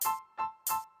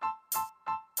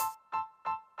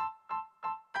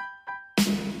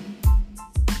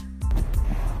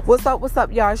What's up,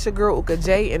 y'all? It's your girl, Uka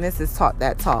J, and this is Talk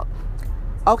That Talk.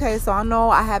 Okay, so I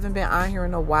know I haven't been on here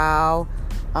in a while.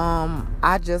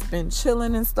 I just been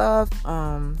chilling and stuff.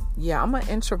 Yeah, I'm an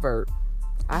introvert.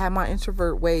 I have my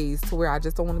introvert ways to where I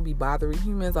just don't want to be bothering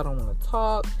humans. I don't want to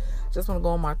talk. Just want to go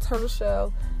on my turtle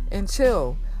shell and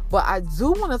chill. But I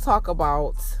do want to talk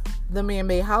about the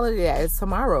man-made holiday that is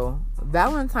tomorrow,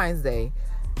 Valentine's Day.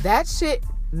 That shit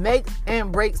makes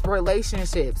and breaks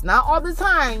relationships. Not all the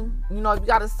time. You know, if you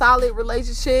got a solid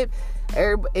relationship,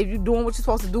 if you're doing what you're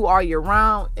supposed to do all year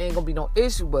round, ain't gonna be no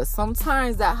issue. But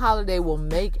sometimes that holiday will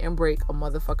make and break a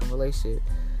motherfucking relationship.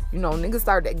 You know, niggas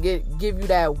start to give you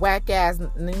that whack ass,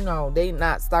 you know, they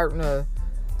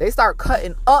start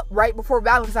cutting up right before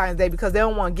Valentine's Day because they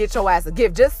don't want to get your ass a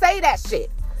gift. Just say that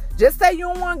shit. Just say you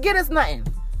don't want to get us nothing.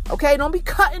 Okay? Don't be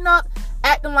cutting up,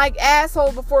 acting like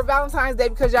assholes before Valentine's Day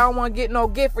because y'all don't want to get no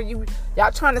gift for you.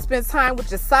 Y'all trying to spend time with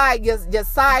your side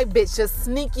bitch, your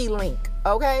sneaky link.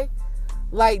 Okay?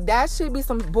 Like, that should be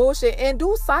some bullshit. And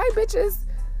do side bitches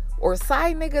or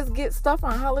side niggas get stuff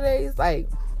on holidays? Like,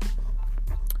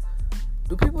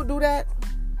 do people do that?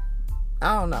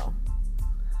 I don't know.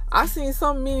 I seen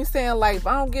some memes saying, like, if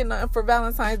I don't get nothing for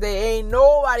Valentine's Day, ain't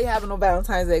nobody having no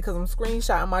Valentine's Day because I'm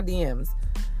screenshotting my DMs.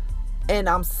 And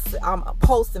I'm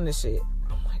posting this shit.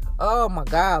 I'm like, oh my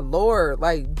God, Lord.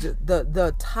 Like,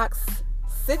 the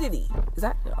toxicity. Is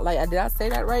that, like, did I say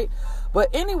that right? But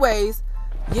anyways,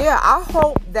 yeah, I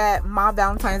hope that my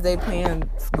Valentine's Day plans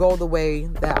go the way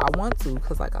that I want to.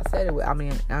 Because like I said, I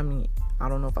mean, I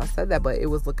don't know if I said that, but it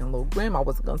was looking a little grim. I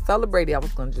wasn't going to celebrate it. I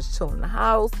was going to just chill in the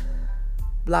house.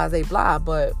 Blase blah.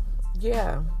 But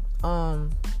yeah.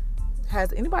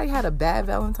 Has anybody had a bad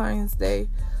Valentine's Day?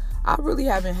 I really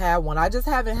haven't had one. I just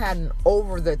haven't had an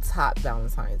over-the-top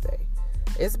Valentine's Day.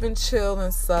 It's been chill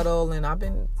and subtle, and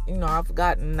I've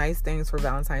gotten nice things for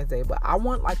Valentine's Day, but I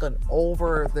want like an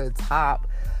over-the-top,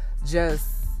 just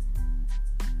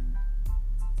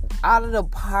out of the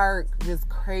park, just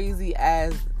crazy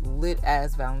as lit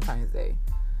as Valentine's Day.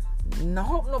 I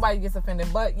hope nobody gets offended,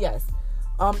 but yes.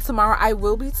 Tomorrow I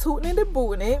will be tooting it and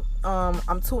booting it.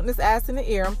 I'm tooting this ass in the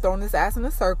air. I'm throwing this ass in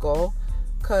a circle,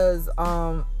 cause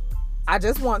I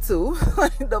just want to.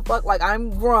 The fuck, like,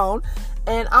 I'm grown,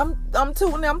 and I'm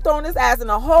tooting. I'm throwing this ass in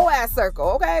a whole ass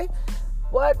circle. Okay,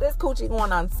 what, this coochie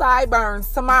going on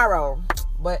sideburns tomorrow.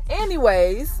 But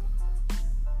anyways,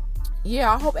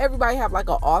 yeah, I hope everybody have like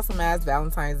an awesome ass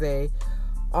Valentine's Day.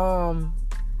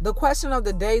 The question of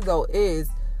the day though is,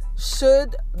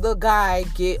 should the guy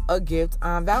get a gift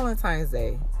on Valentine's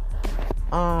Day?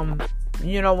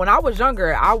 You know, when I was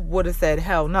younger, I would have said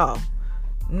hell no.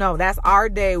 No, that's our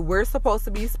day. We're supposed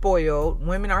to be spoiled.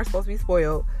 Women are supposed to be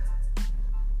spoiled.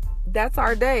 That's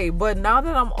our day. But now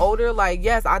that I'm older, like,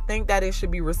 yes, I think that it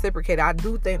should be reciprocated. I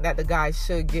do think that the guy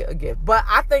should get a gift. But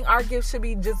I think our gift should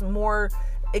be just more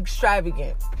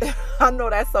extravagant. I know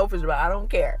that's selfish, but I don't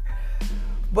care.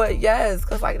 But yes,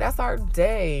 because, like, that's our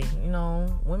day. You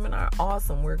know, women are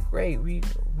awesome. We're great. We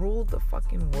rule the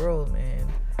fucking world,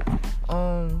 man.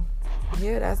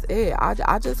 Yeah, that's it.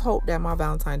 I just hope that my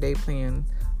Valentine's Day plan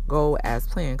go as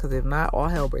planned, because if not, all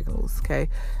hell breaking loose. Okay,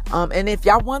 and if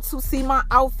y'all want to see my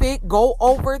outfit, go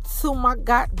over to my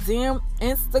goddamn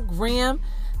Instagram.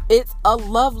 It's a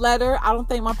love letter. I don't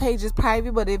think my page is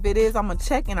private, but if it is, I'm gonna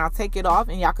check and I'll take it off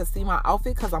and y'all can see my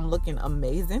outfit because I'm looking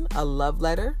amazing. A love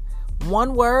letter,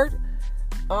 one word.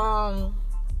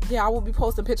 Yeah, I will be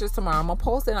posting pictures tomorrow. I'm gonna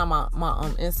post it on my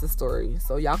Insta story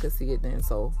so y'all can see it then.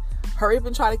 So hurry up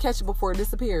and try to catch it before it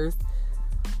disappears.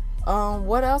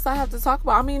 What else I have to talk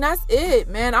about? I mean, that's it,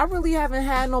 man. I really haven't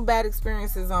had no bad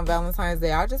experiences on Valentine's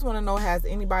Day. I just want to know, has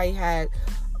anybody had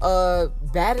a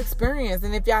bad experience?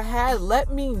 And if y'all had,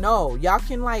 let me know. Y'all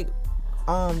can like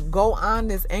go on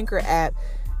this Anchor app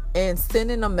and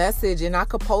send in a message, and I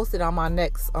could post it on my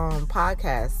next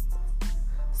podcast.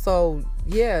 So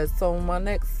yeah, so my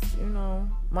next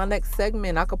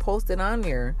segment, I could post it on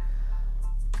there.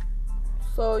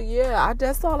 So yeah,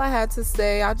 that's all I had to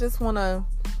say. I just want to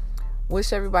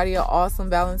wish everybody an awesome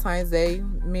Valentine's Day,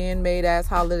 man-made ass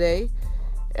holiday.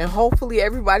 And hopefully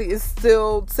everybody is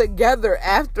still together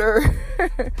after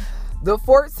the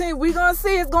 14th. We gonna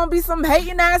see. It's gonna be some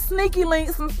hating ass sneaky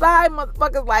links, some side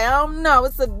motherfuckers like, I don't know,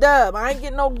 it's a dub. I ain't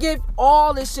getting no gift.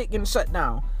 All this shit getting shut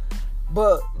down.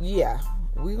 But yeah,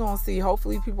 we gonna see.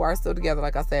 Hopefully people are still together,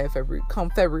 like I said, come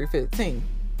February 15th.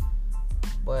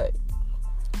 But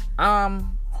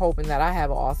I'm hoping that I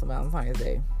have an awesome Valentine's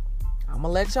Day. I'm gonna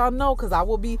let y'all know, because I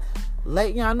will be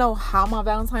letting y'all know how my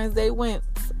Valentine's Day went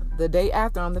the day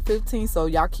after on the 15th. So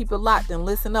y'all keep it locked and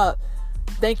listen up.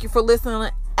 Thank you for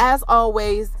listening. As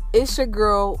always, it's your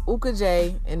girl, Uka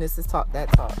J, and this is Talk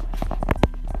That Talk.